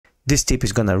This tip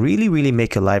is gonna really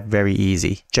make your life very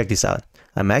easy. Check this out.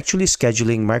 I'm actually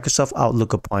scheduling Microsoft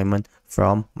Outlook appointment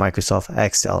from Microsoft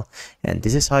Excel, and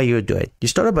this is how you do it. You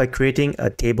start by creating a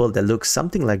table that looks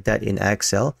something like that in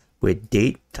Excel with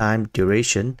date, time,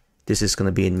 duration. This is going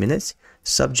to be in minutes.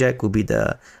 Subject will be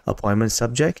the appointment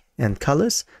subject, and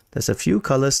colors. There's a few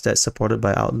colors that's supported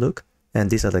by Outlook, and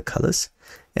these are the colors.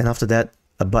 And after that,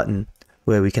 a button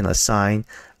where we can assign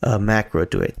a macro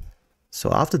to it. So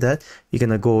after that, you're going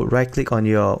to go right click on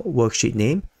your worksheet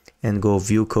name and go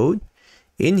view code.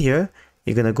 In here,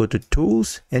 you're going to go to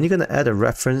tools and you're going to add a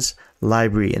reference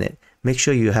library in it. Make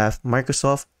sure you have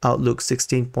Microsoft Outlook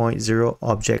 16.0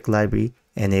 object library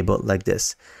enabled like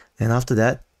this. And after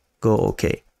that, go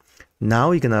OK.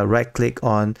 Now you're going to right click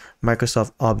on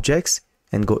Microsoft Objects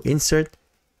and go insert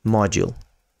module.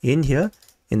 In here,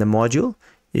 in the module,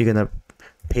 you're going to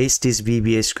paste this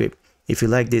VBA script. If you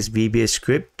like this VBA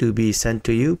script to be sent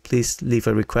to you, please leave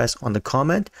a request on the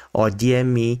comment or DM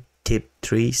me tip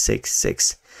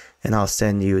 366 and I'll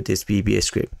send you this VBA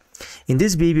script. In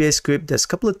this VBA script, there's a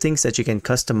couple of things that you can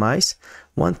customize.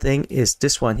 One thing is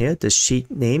this one here. The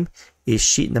sheet name is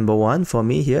sheet number 1 for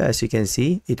me here. As you can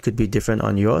see, it could be different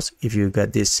on yours. If you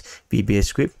got this VBA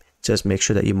script, just make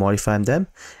sure that you modify them.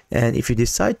 And if you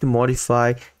decide to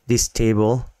modify this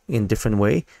table in different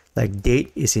way, like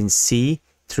date is in C3,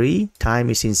 time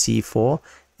is in C4,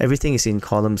 everything is in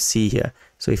column C here.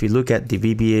 So if you look at the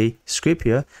VBA script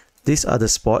here, these are the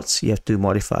spots you have to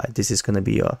modify. This is going to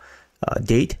be your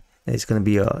date, and it's going to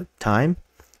be your time,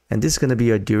 and this is going to be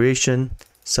your duration,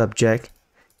 subject,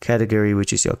 category,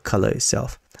 which is your color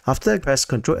itself. After that, press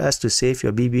Ctrl S to save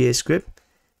your VBA script,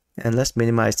 and let's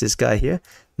minimize this guy here.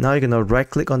 Now you're going to right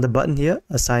click on the button here,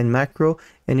 assign macro,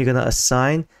 and you're going to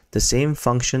assign the same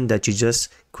function that you just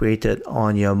created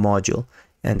on your module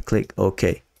and click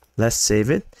OK. Let's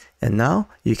save it, and now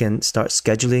you can start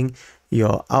scheduling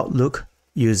your Outlook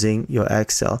using your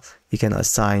Excel. You can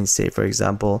assign, say for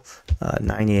example,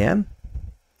 9 a.m.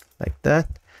 like that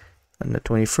on the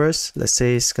 21st. Let's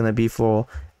say it's gonna be for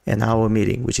an hour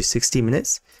meeting, which is 60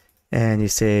 minutes, and you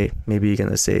say maybe you're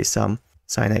gonna say some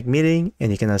SINAC meeting,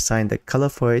 and you can assign the color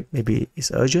for it. Maybe it's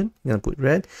urgent, you're gonna put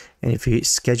red, and if you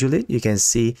schedule it, you can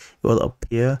see it will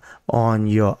appear on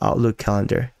your Outlook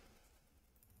calendar.